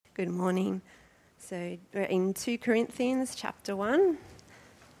Good morning. So we're in 2 Corinthians chapter 1,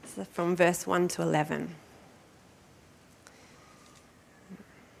 so from verse 1 to 11.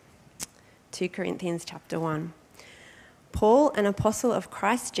 2 Corinthians chapter 1. Paul, an apostle of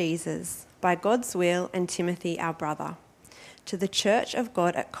Christ Jesus, by God's will, and Timothy, our brother, to the church of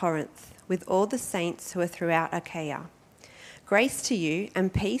God at Corinth, with all the saints who are throughout Achaia. Grace to you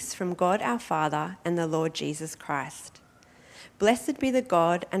and peace from God our Father and the Lord Jesus Christ. Blessed be the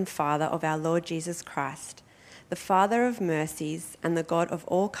God and Father of our Lord Jesus Christ, the Father of mercies and the God of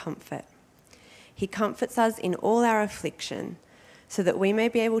all comfort. He comforts us in all our affliction, so that we may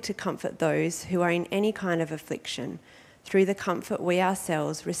be able to comfort those who are in any kind of affliction, through the comfort we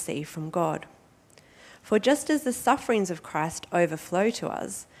ourselves receive from God. For just as the sufferings of Christ overflow to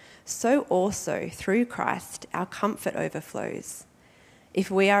us, so also through Christ our comfort overflows.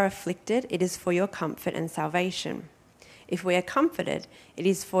 If we are afflicted, it is for your comfort and salvation. If we are comforted, it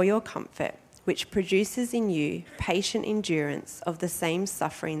is for your comfort, which produces in you patient endurance of the same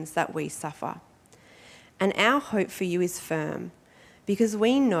sufferings that we suffer. And our hope for you is firm, because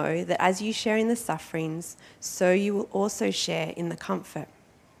we know that as you share in the sufferings, so you will also share in the comfort.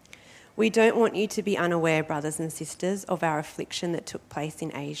 We don't want you to be unaware, brothers and sisters, of our affliction that took place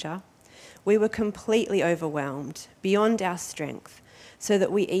in Asia. We were completely overwhelmed, beyond our strength, so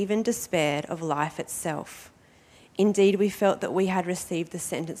that we even despaired of life itself. Indeed, we felt that we had received the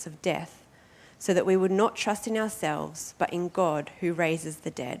sentence of death, so that we would not trust in ourselves, but in God who raises the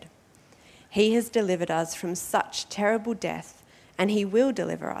dead. He has delivered us from such terrible death, and he will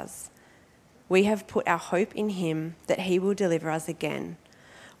deliver us. We have put our hope in him that he will deliver us again,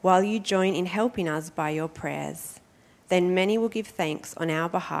 while you join in helping us by your prayers. Then many will give thanks on our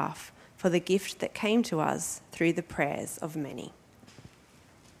behalf for the gift that came to us through the prayers of many.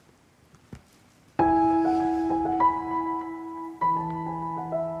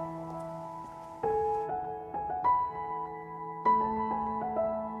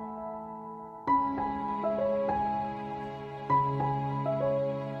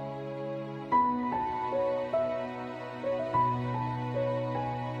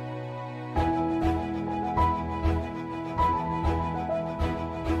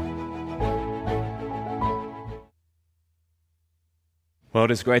 Well,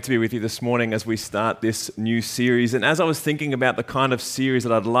 it is great to be with you this morning as we start this new series. And as I was thinking about the kind of series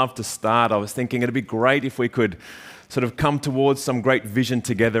that I'd love to start, I was thinking it'd be great if we could sort of come towards some great vision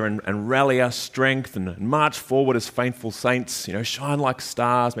together and rally our strength and march forward as faithful saints, shine like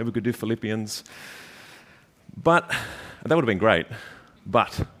stars. Maybe we could do Philippians. But that would have been great.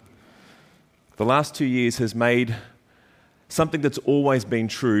 But the last 2 years has made something that's always been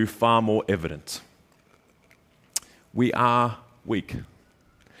true far more evident. We are weak.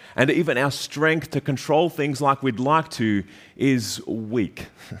 And even our strength to control things like we'd like to is weak.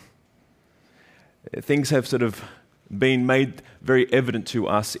 Things have sort of been made very evident to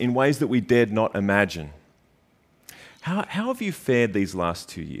us in ways that we dared not imagine. How have you fared these last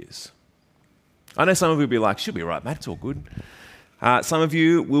 2 years? I know some of you will be like, should be right, mate, it's all good. Some of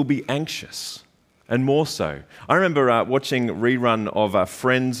you will be anxious, and more so. I remember watching a rerun of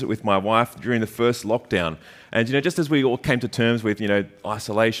Friends with my wife during the first lockdown. And, just as we all came to terms with,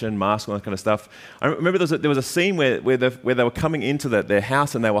 isolation, masks, all that kind of stuff, I remember there was a scene where they were coming into their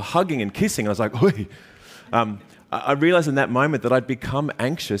house and they were hugging and kissing. And I was like, oi. I realized in that moment that I'd become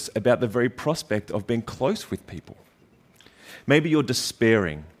anxious about the very prospect of being close with people. Maybe you're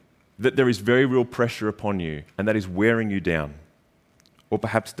despairing that there is very real pressure upon you and that is wearing you down. Or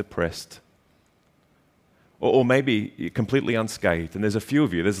perhaps depressed. Or maybe you're completely unscathed. And there's a few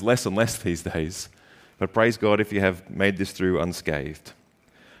of you, there's less and less these days. But praise God if you have made this through unscathed.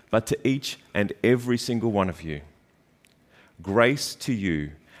 But to each and every single one of you, grace to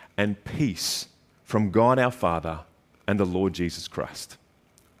you and peace from God our Father and the Lord Jesus Christ.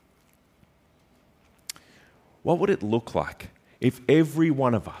 What would it look like if every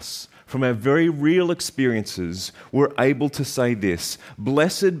one of us, from our very real experiences, were able to say this: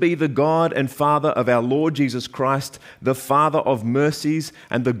 Blessed be the God and Father of our Lord Jesus Christ, the Father of mercies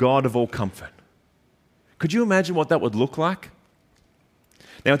and the God of all comfort. Could you imagine what that would look like?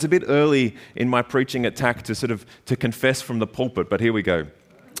 Now, it's a bit early in my preaching at TAC to confess from the pulpit, but here we go.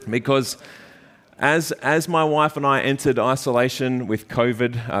 Because as my wife and I entered isolation with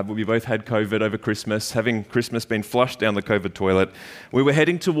COVID, we both had COVID over Christmas, having Christmas been flushed down the COVID toilet, we were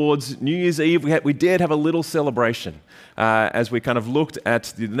heading towards New Year's Eve. We dared have a little celebration as we kind of looked at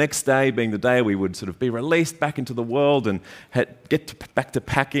the next day being the day we would sort of be released back into the world and back to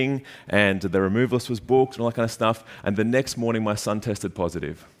packing, and the removal list was booked and all that kind of stuff. And the next morning, my son tested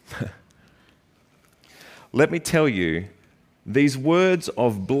positive. Let me tell you these words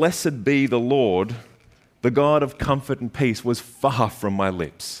of "Blessed be the Lord, the God of comfort and peace," was far from my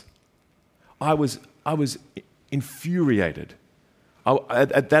lips. I was infuriated.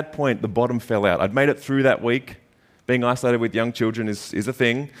 At that point, the bottom fell out. I'd made it through that week. Being isolated with young children is a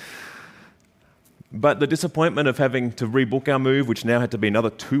thing. But the disappointment of having to rebook our move, which now had to be another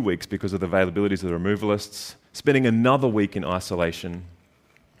 2 weeks because of the availabilities of the removalists, spending another week in isolation,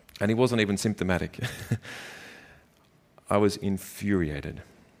 and he wasn't even symptomatic. I was infuriated.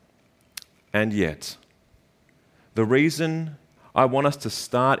 And yet, the reason I want us to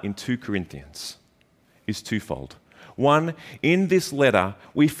start in 2 Corinthians is twofold. One, in this letter,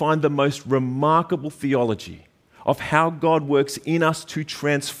 we find the most remarkable theology of how God works in us to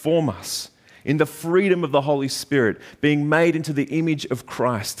transform us in the freedom of the Holy Spirit, being made into the image of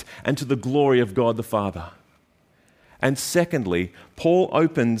Christ and to the glory of God the Father. And secondly, Paul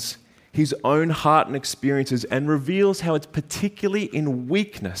opens his own heart and experiences and reveals how it's particularly in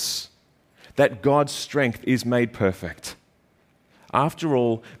weakness that God's strength is made perfect. After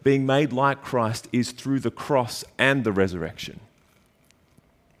all, being made like Christ is through the cross and the resurrection.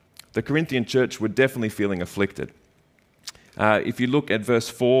 The Corinthian church were definitely feeling afflicted. If you look at verse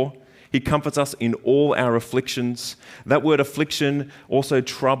 4, he comforts us in all our afflictions. That word affliction, also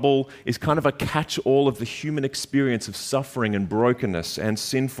trouble, is kind of a catch-all of the human experience of suffering and brokenness and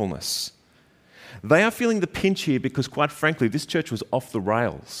sinfulness. They are feeling the pinch here because, quite frankly, this church was off the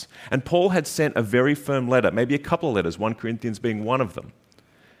rails. And Paul had sent a very firm letter, maybe a couple of letters, 1 Corinthians being one of them,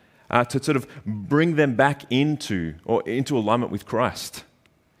 to sort of bring them back into alignment with Christ.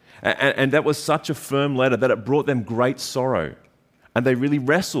 And that was such a firm letter that it brought them great sorrow. And they really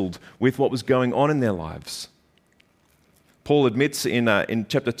wrestled with what was going on in their lives. Paul admits in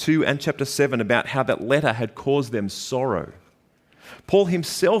chapter 2 and chapter 7 about how that letter had caused them sorrow. Paul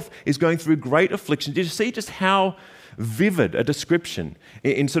himself is going through great affliction. Did you see just how vivid a description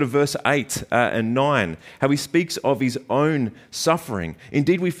in sort of verse 8 and 9, how he speaks of his own suffering?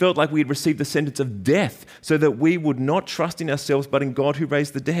 Indeed, we felt like we had received the sentence of death so that we would not trust in ourselves but in God who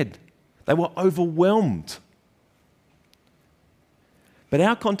raised the dead. They were overwhelmed. But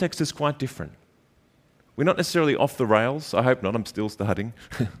our context is quite different. We're not necessarily off the rails. I hope not. I'm still starting.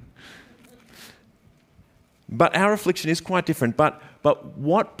 But our affliction is quite different. But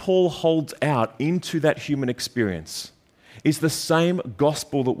what Paul holds out into that human experience is the same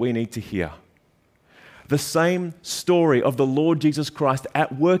gospel that we need to hear. The same story of the Lord Jesus Christ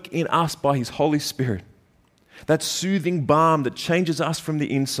at work in us by his Holy Spirit. That soothing balm that changes us from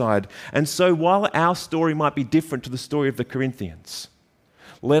the inside. And so while our story might be different to the story of the Corinthians,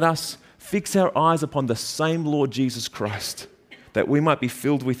 let us fix our eyes upon the same Lord Jesus Christ, that we might be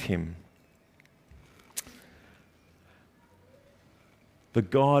filled with him. The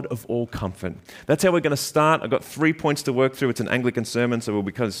God of all comfort. That's how we're going to start. I've got 3 points to work through. It's an Anglican sermon, so we'll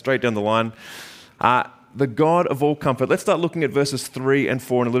be kind of straight down the line. The God of all comfort. Let's start looking at verses 3 and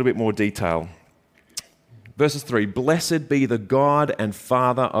 4 in a little bit more detail. Verses 3, "Blessed be the God and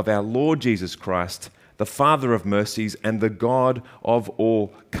Father of our Lord Jesus Christ, the Father of mercies and the God of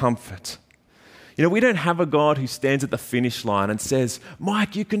all comfort." You know, we don't have a God who stands at the finish line and says,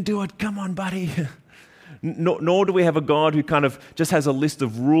 "Mike, you can do it. Come on, buddy." Nor do we have a God who kind of just has a list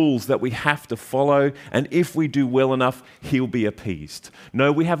of rules that we have to follow, and if we do well enough, he'll be appeased.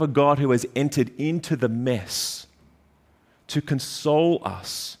 No, we have a God who has entered into the mess to console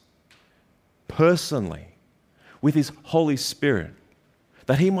us personally with his Holy Spirit,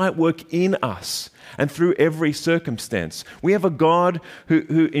 that he might work in us and through every circumstance. We have a God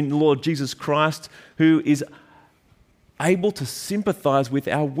who in Lord Jesus Christ, who is able to sympathize with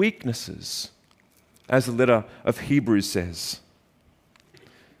our weaknesses, as the letter of Hebrews says.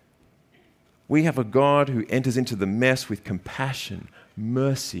 We have a God who enters into the mess with compassion,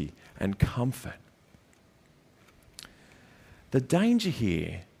 mercy, and comfort. The danger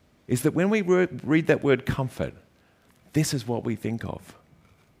here is that when we read that word comfort, this is what we think of.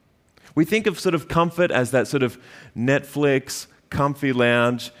 We think of sort of comfort as that sort of Netflix, comfy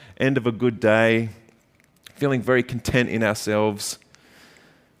lounge, end of a good day, feeling very content in ourselves.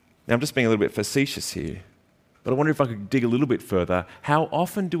 Now, I'm just being a little bit facetious here, but I wonder if I could dig a little bit further. How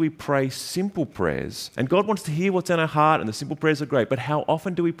often do we pray simple prayers? And God wants to hear what's in our heart, and the simple prayers are great, but how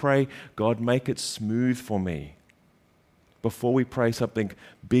often do we pray, "God, make it smooth for me," before we pray something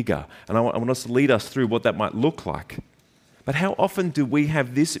bigger? And I want us to lead us through what that might look like. But how often do we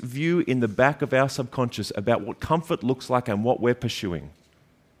have this view in the back of our subconscious about what comfort looks like and what we're pursuing?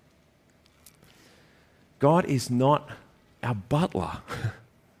 God is not our butler.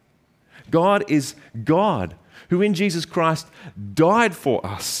 God is God, who in Jesus Christ died for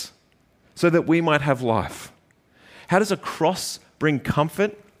us so that we might have life. How does a cross bring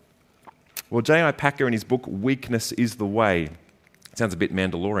comfort? Well, J.I. Packer in his book, Weakness is the Way, sounds a bit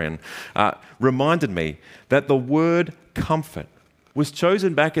Mandalorian, reminded me that the word comfort was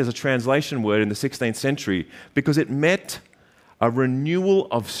chosen back as a translation word in the 16th century because it meant a renewal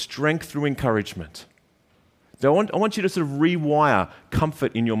of strength through encouragement. So I want you to sort of rewire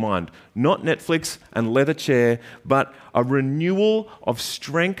comfort in your mind. Not Netflix and leather chair, but a renewal of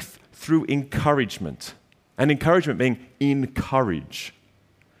strength through encouragement. And encouragement being encourage.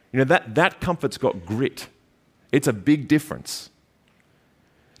 You know, that comfort's got grit. It's a big difference.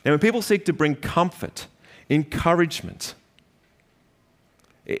 Now, when people seek to bring comfort, encouragement,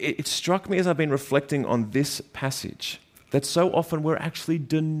 it struck me as I've been reflecting on this passage that so often we're actually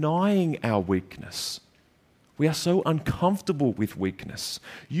denying our weakness. We are so uncomfortable with weakness.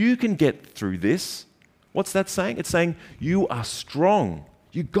 You can get through this. What's that saying? It's saying, you are strong.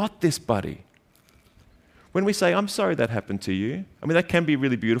 You got this, buddy. When we say, I'm sorry that happened to you, I mean, that can be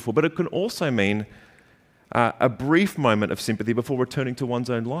really beautiful, but it can also mean a brief moment of sympathy before returning to one's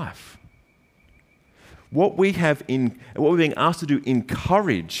own life. What we're being asked to do,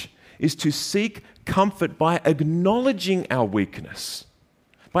 encourage, is to seek comfort by acknowledging our weakness,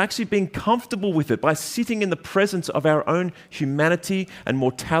 by actually being comfortable with it, by sitting in the presence of our own humanity and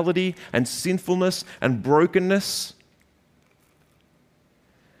mortality and sinfulness and brokenness,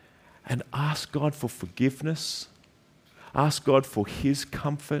 and ask God for forgiveness, ask God for His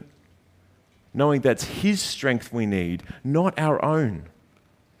comfort, knowing that's His strength we need, not our own.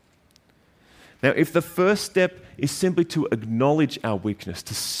 Now, if the first step is simply to acknowledge our weakness,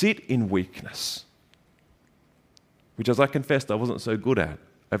 to sit in weakness, which, as I confessed, I wasn't so good at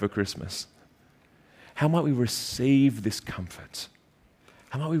over Christmas, how might we receive this comfort?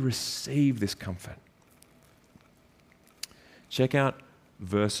 How might we receive this comfort? Check out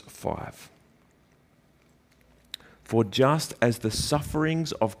verse 5. For just as the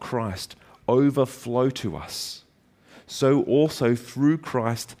sufferings of Christ overflow to us, so also through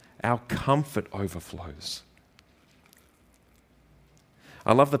Christ our comfort overflows.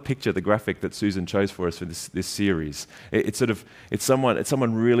 I love the picture, the graphic that Susan chose for us for this series. It's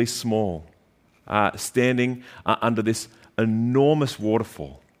someone really small standing under this enormous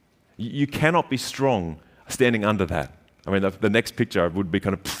waterfall. You cannot be strong standing under that. I mean, the next picture would be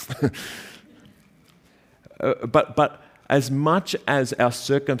kind of... But as much as our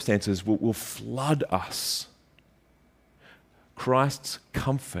circumstances will flood us, Christ's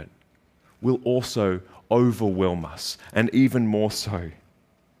comfort will also overwhelm us, and even more so.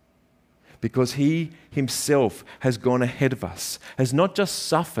 Because He Himself has gone ahead of us, has not just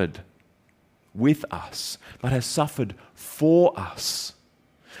suffered with us, but has suffered for us.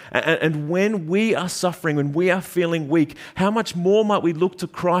 And when we are suffering, when we are feeling weak, how much more might we look to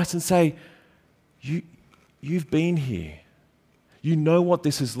Christ and say, you've been here. You know what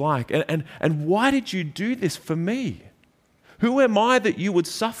this is like. And why did you do this for me? Who am I that you would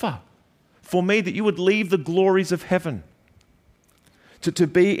suffer for me, that you would leave the glories of heaven to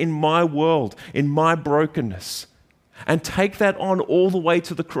be in my world, in my brokenness, and take that on all the way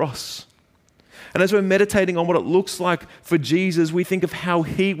to the cross? And as we're meditating on what it looks like for Jesus, we think of how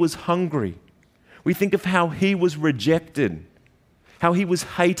He was hungry. We think of how He was rejected, how He was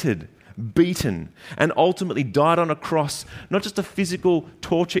hated, beaten, and ultimately died on a cross, not just a physical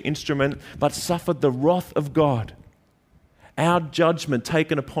torture instrument, but suffered the wrath of God. Our judgment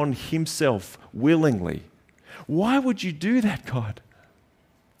taken upon Himself willingly. Why would you do that, God?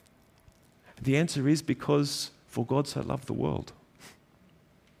 The answer is because for God so loved the world.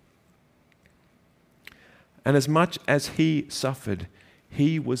 And as much as He suffered,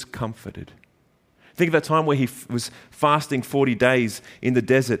 He was comforted. Think of that time where He was fasting 40 days in the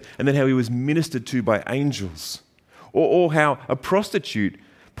desert, and then how He was ministered to by angels. Or how a prostitute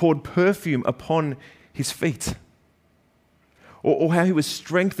poured perfume upon His feet. Or how He was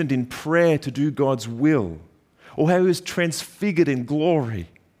strengthened in prayer to do God's will. Or how He was transfigured in glory.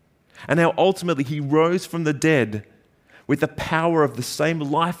 And how ultimately He rose from the dead with the power of the same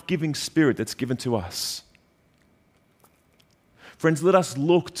life-giving Spirit that's given to us. Friends, let us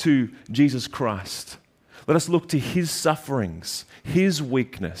look to Jesus Christ. Let us look to His sufferings, His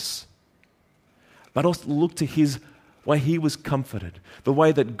weakness. But also look to His way He was comforted, the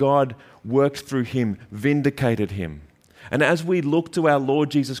way that God worked through Him, vindicated Him. And as we look to our Lord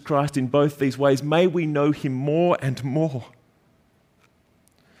Jesus Christ in both these ways, may we know Him more and more.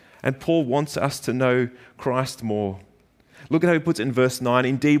 And Paul wants us to know Christ more. Look at how he puts it in verse 9.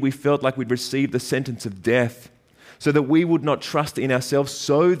 Indeed, we felt like we'd received the sentence of death, so that we would not trust in ourselves,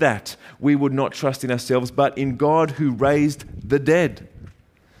 but in God who raised the dead.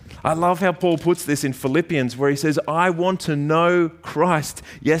 I love how Paul puts this in Philippians, where he says, I want to know Christ.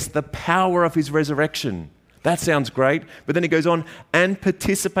 Yes, the power of his resurrection. That sounds great. But then he goes on, and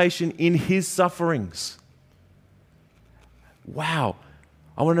participation in his sufferings. Wow.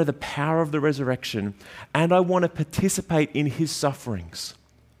 I want to know the power of the resurrection, and I want to participate in his sufferings.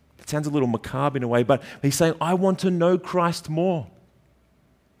 It sounds a little macabre in a way, but he's saying, I want to know Christ more.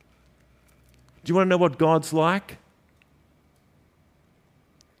 Do you want to know what God's like?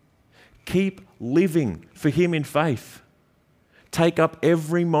 Keep living for him in faith. Take up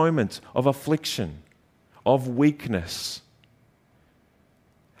every moment of affliction, of weakness,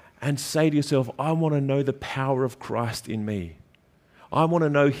 and say to yourself, I want to know the power of Christ in me. I want to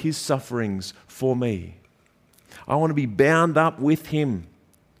know his sufferings for me. I want to be bound up with him,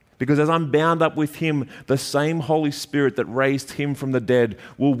 because as I'm bound up with him, the same Holy Spirit that raised him from the dead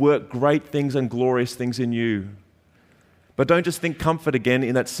will work great things and glorious things in you. But don't just think comfort again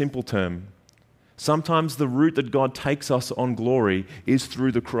in that simple term. Sometimes the route that God takes us on glory is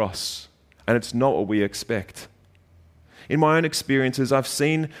through the cross, and it's not what we expect. In my own experiences, I've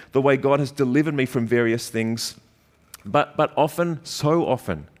seen the way God has delivered me from various things, but often, so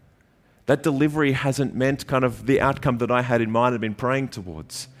often, that delivery hasn't meant kind of the outcome that I had in mind and been praying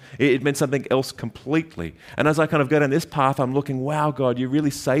towards. It meant something else completely. And as I kind of go down this path, I'm looking, wow, God, you really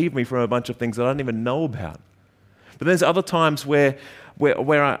saved me from a bunch of things that I didn't even know about. But there's other times where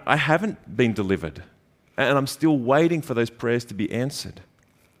I haven't been delivered, and I'm still waiting for those prayers to be answered.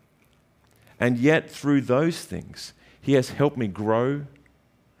 And yet, through those things, he has helped me grow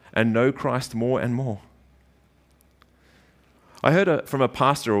and know Christ more and more. I heard from a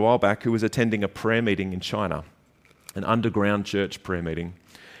pastor a while back who was attending a prayer meeting in China, an underground church prayer meeting.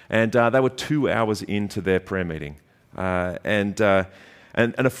 And they were 2 hours into their prayer meeting. And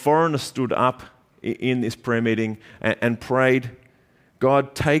a foreigner stood up in this prayer meeting and prayed,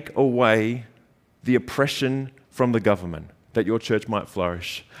 God, take away the oppression from the government, that your church might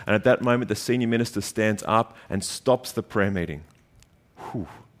flourish. And at that moment, the senior minister stands up and stops the prayer meeting. Whew,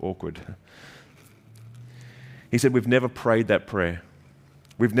 awkward. He said, we've never prayed that prayer.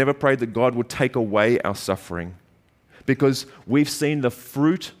 We've never prayed that God would take away our suffering, because we've seen the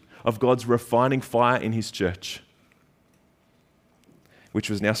fruit of God's refining fire in his church, which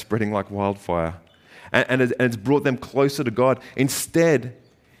was now spreading like wildfire. And it's brought them closer to God. Instead,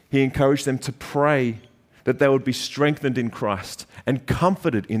 he encouraged them to pray that they would be strengthened in Christ and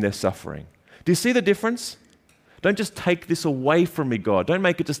comforted in their suffering. Do you see the difference? Don't just take this away from me, God. Don't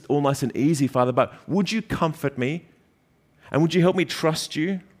make it just all nice and easy, Father, but would you comfort me? And would you help me trust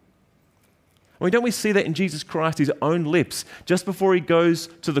you? I mean, don't we see that in Jesus Christ, his own lips, just before he goes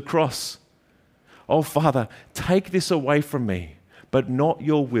to the cross? Oh, Father, take this away from me, but not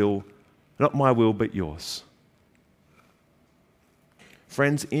your will, not my will, but yours.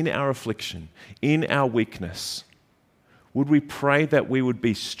 Friends, in our affliction, in our weakness, would we pray that we would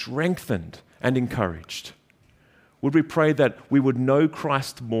be strengthened and encouraged? Would we pray that we would know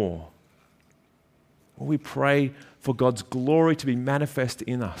Christ more? Would we pray for God's glory to be manifest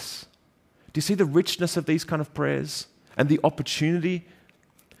in us? Do you see the richness of these kind of prayers and the opportunity?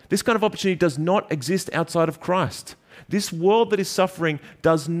 This kind of opportunity does not exist outside of Christ. This world that is suffering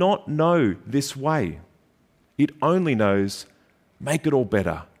does not know this way. It only knows, make it all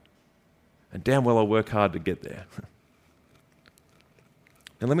better. And damn well I'll work hard to get there.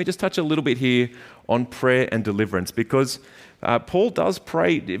 And let me just touch a little bit here on prayer and deliverance, because Paul does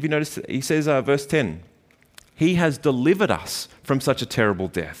pray. If you notice, he says, verse 10, he has delivered us from such a terrible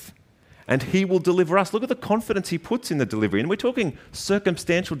death, and he will deliver us. Look at the confidence he puts in the delivery. And we're talking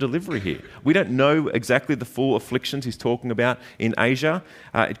circumstantial delivery here. We don't know exactly the full afflictions he's talking about in Asia.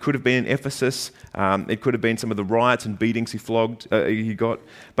 It could have been in Ephesus. It could have been some of the riots and beatings he got.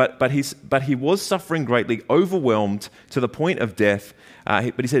 But he was suffering greatly, overwhelmed to the point of death.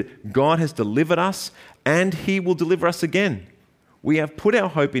 But he said, God has delivered us, and he will deliver us again. We have put our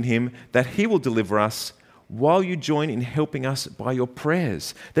hope in him that he will deliver us, while you join in helping us by your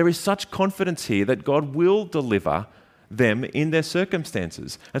prayers. There is such confidence here that God will deliver them in their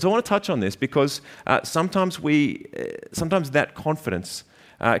circumstances. And so I want to touch on this, because sometimes that confidence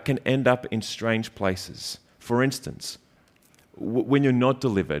can end up in strange places. For instance, when you're not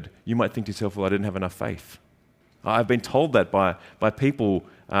delivered, you might think to yourself, well, I didn't have enough faith. I've been told that by people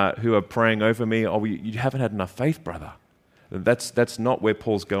who are praying over me, oh, you haven't had enough faith, brother. That's not where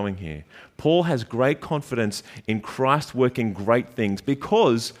Paul's going here. Paul has great confidence in Christ working great things,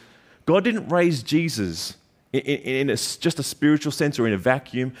 because God didn't raise Jesus in just a spiritual sense or in a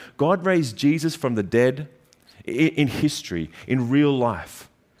vacuum. God raised Jesus from the dead in history, in real life.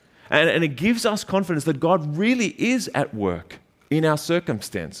 And it gives us confidence that God really is at work in our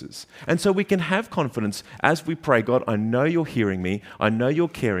circumstances. And so we can have confidence as we pray, God, I know you're hearing me. I know you're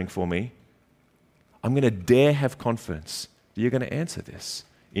caring for me. I'm going to dare have confidence that you're going to answer this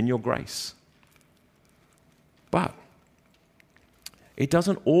in your grace. But it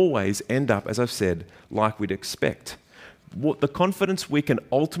doesn't always end up, as I've said, like we'd expect. What the confidence we can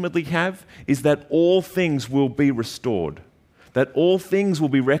ultimately have is that all things will be restored, that all things will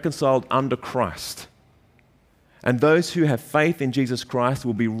be reconciled under Christ. And those who have faith in Jesus Christ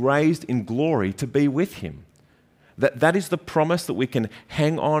will be raised in glory to be with him. That is the promise that we can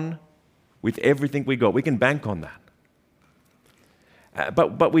hang on with everything we got. We can bank on that.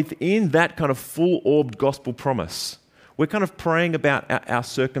 But within that kind of full-orbed gospel promise, we're kind of praying about our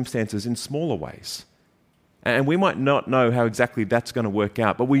circumstances in smaller ways. And we might not know how exactly that's going to work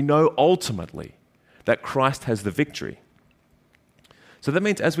out, but we know ultimately that Christ has the victory. So that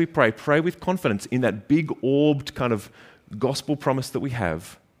means as we pray with confidence in that big orbed kind of gospel promise that we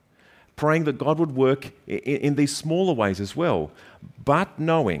have, praying that God would work in these smaller ways as well, but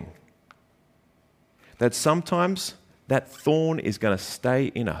knowing that sometimes that thorn is going to stay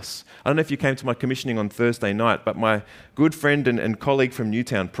in us. I don't know if you came to my commissioning on Thursday night, but my good friend and colleague from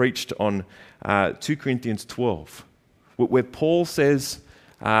Newtown preached on 2 Corinthians 12, where Paul says,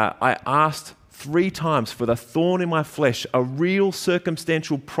 I asked 3 times for the thorn in my flesh, a real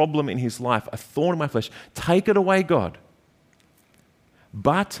circumstantial problem in his life, a thorn in my flesh. Take it away, God.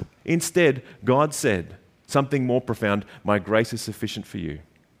 But instead, God said something more profound, my grace is sufficient for you.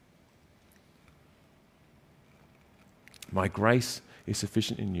 My grace is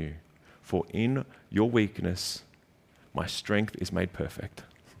sufficient in you, for in your weakness, my strength is made perfect.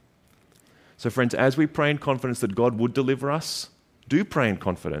 So friends, as we pray in confidence that God would deliver us, do pray in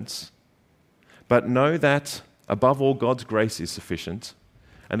confidence, but know that above all, God's grace is sufficient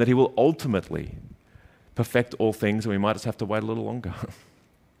and that he will ultimately perfect all things, and we might just have to wait a little longer.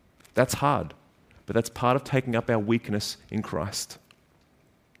 That's hard, but that's part of taking up our weakness in Christ.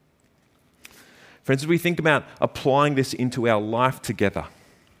 Friends, as we think about applying this into our life together,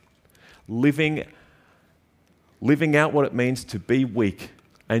 living out what it means to be weak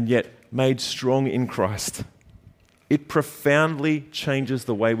and yet made strong in Christ, it profoundly changes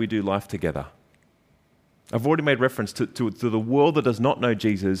the way we do life together. I've already made reference to the world that does not know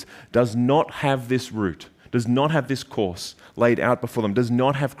Jesus, does not have this route, does not have this course laid out before them, does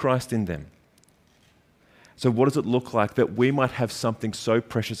not have Christ in them. So what does it look like that we might have something so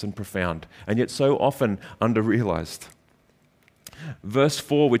precious and profound and yet so often under-realized? Verse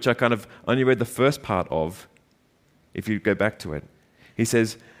 4, which I kind of only read the first part of, if you go back to it,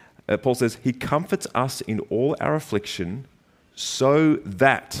 Paul says, he comforts us in all our affliction so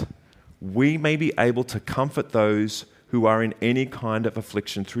that we may be able to comfort those who are in any kind of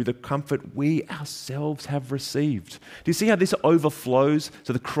affliction through the comfort we ourselves have received. Do you see how this overflows?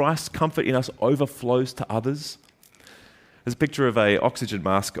 So the Christ's comfort in us overflows to others. There's a picture of an oxygen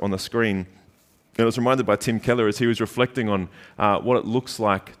mask on the screen. And I was reminded by Tim Keller as he was reflecting on what it looks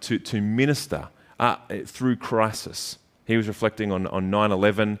like to minister through crisis. He was reflecting on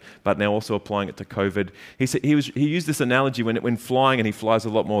 9/11, but now also applying it to COVID. He used this analogy when flying, and he flies a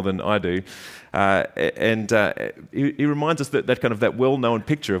lot more than I do. He reminds us that well-known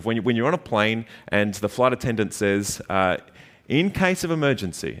picture of when you're on a plane and the flight attendant says, in case of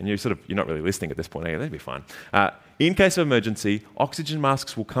emergency, and you're not really listening at this point, that'd be fine. In case of emergency, oxygen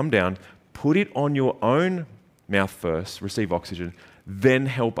masks will come down, put it on your own mouth first, receive oxygen, then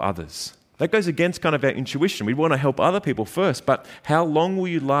help others. That goes against kind of our intuition. We want to help other people first, but how long will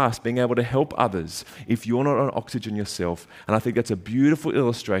you last being able to help others if you're not on oxygen yourself? And I think that's a beautiful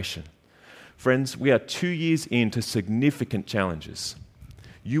illustration. Friends, we are 2 years into significant challenges.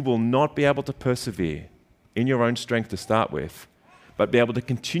 You will not be able to persevere in your own strength to start with, but be able to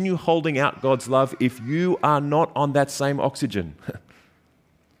continue holding out God's love if you are not on that same oxygen.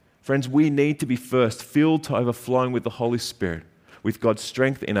 Friends, we need to be first filled to overflowing with the Holy Spirit, with God's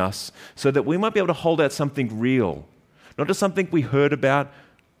strength in us, so that we might be able to hold out something real, not just something we heard about,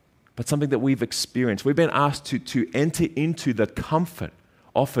 but something that we've experienced. We've been asked to enter into the comfort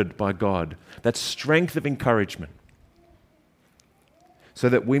offered by God, that strength of encouragement, so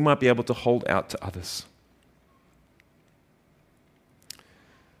that we might be able to hold out to others.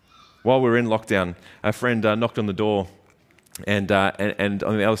 While we were in lockdown, a friend knocked on the door, and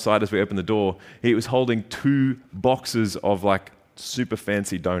on the other side, as we opened the door, he was holding 2 boxes of super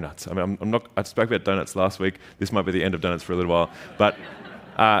fancy donuts. I mean, I spoke about donuts last week. This might be the end of donuts for a little while. But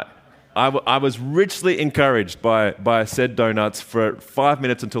I was richly encouraged by said donuts for 5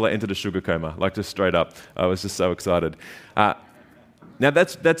 minutes until I entered a sugar coma, just straight up. I was just so excited. Now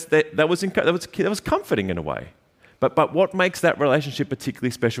that was comforting in a way. But what makes that relationship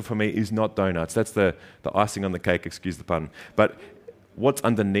particularly special for me is not donuts. That's the icing on the cake, excuse the pun. But what's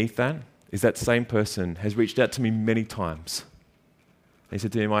underneath that is that same person has reached out to me many times. He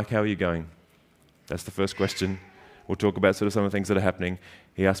said to me, Mike, how are you going? That's the first question. We'll talk about sort of some of the things that are happening.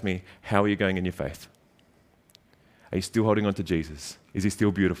 He asked me, how are you going in your faith? Are you still holding on to Jesus? Is he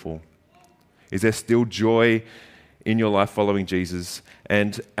still beautiful? Is there still joy in your life following Jesus?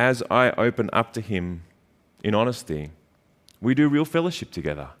 And as I open up to him in honesty, we do real fellowship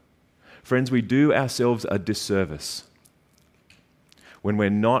together. Friends, we do ourselves a disservice when we're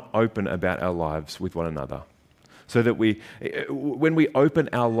not open about our lives with one another. So that when we open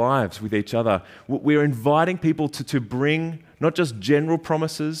our lives with each other, we're inviting people to bring not just general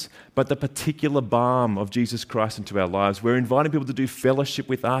promises, but the particular balm of Jesus Christ into our lives. We're inviting people to do fellowship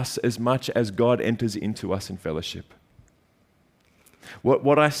with us as much as God enters into us in fellowship.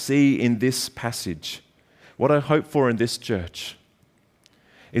 What I see in this passage, what I hope for in this church,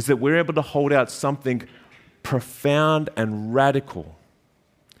 is that we're able to hold out something profound and radical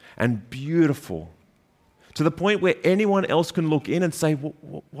and beautiful, to the point where anyone else can look in and say,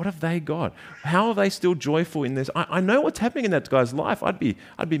 what have they got? How are they still joyful in this? I know what's happening in that guy's life. I'd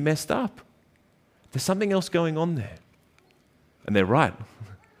be messed up. There's something else going on there. And they're right.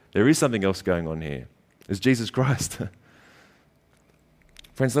 There is something else going on here. It's Jesus Christ.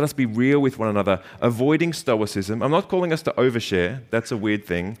 Friends, let us be real with one another, avoiding stoicism. I'm not calling us to overshare. That's a weird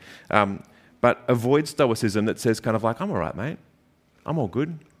thing. But avoid stoicism that says kind of like, I'm all right, mate. I'm all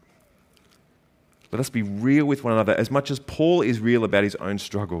good. Let us be real with one another as much as Paul is real about his own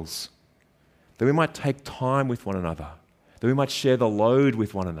struggles. That we might take time with one another. That we might share the load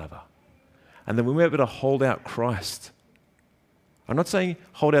with one another. And that we might be able to hold out Christ. I'm not saying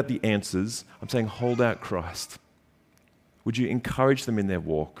hold out the answers. I'm saying hold out Christ. Would you encourage them in their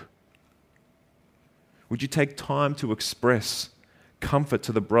walk? Would you take time to express comfort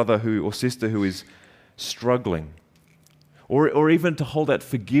to the brother or sister who is struggling? Or even to hold out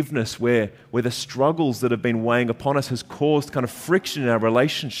forgiveness where the struggles that have been weighing upon us has caused kind of friction in our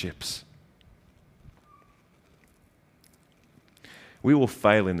relationships. We will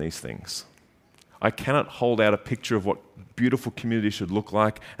fail in these things. I cannot hold out a picture of what beautiful community should look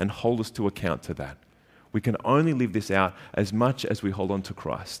like and hold us to account to that. We can only live this out as much as we hold on to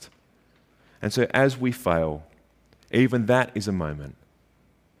Christ. And so as we fail, even that is a moment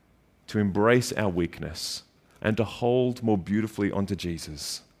to embrace our weakness and to hold more beautifully onto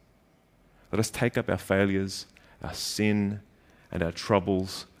Jesus. Let us take up our failures, our sin, and our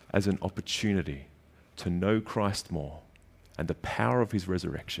troubles as an opportunity to know Christ more and the power of his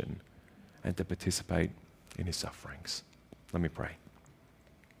resurrection and to participate in his sufferings. Let me pray.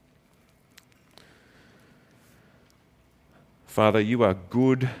 Father, you are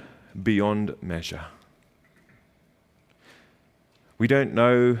good beyond measure. We don't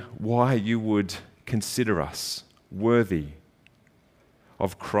know why you would consider us worthy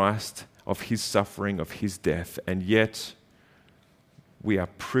of Christ, of his suffering, of his death, and yet we are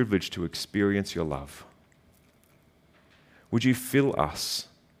privileged to experience your love. Would you fill us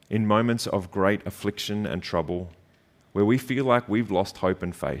in moments of great affliction and trouble where we feel like we've lost hope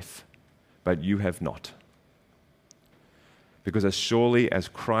and faith, but you have not? Because as surely as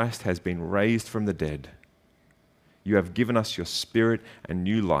Christ has been raised from the dead, you have given us your Spirit and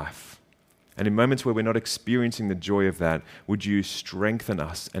new life. And in moments where we're not experiencing the joy of that, would you strengthen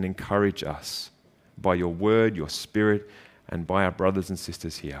us and encourage us by your word, your Spirit, and by our brothers and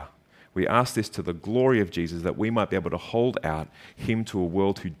sisters here. We ask this to the glory of Jesus, that we might be able to hold out him to a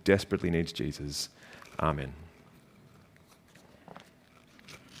world who desperately needs Jesus. Amen.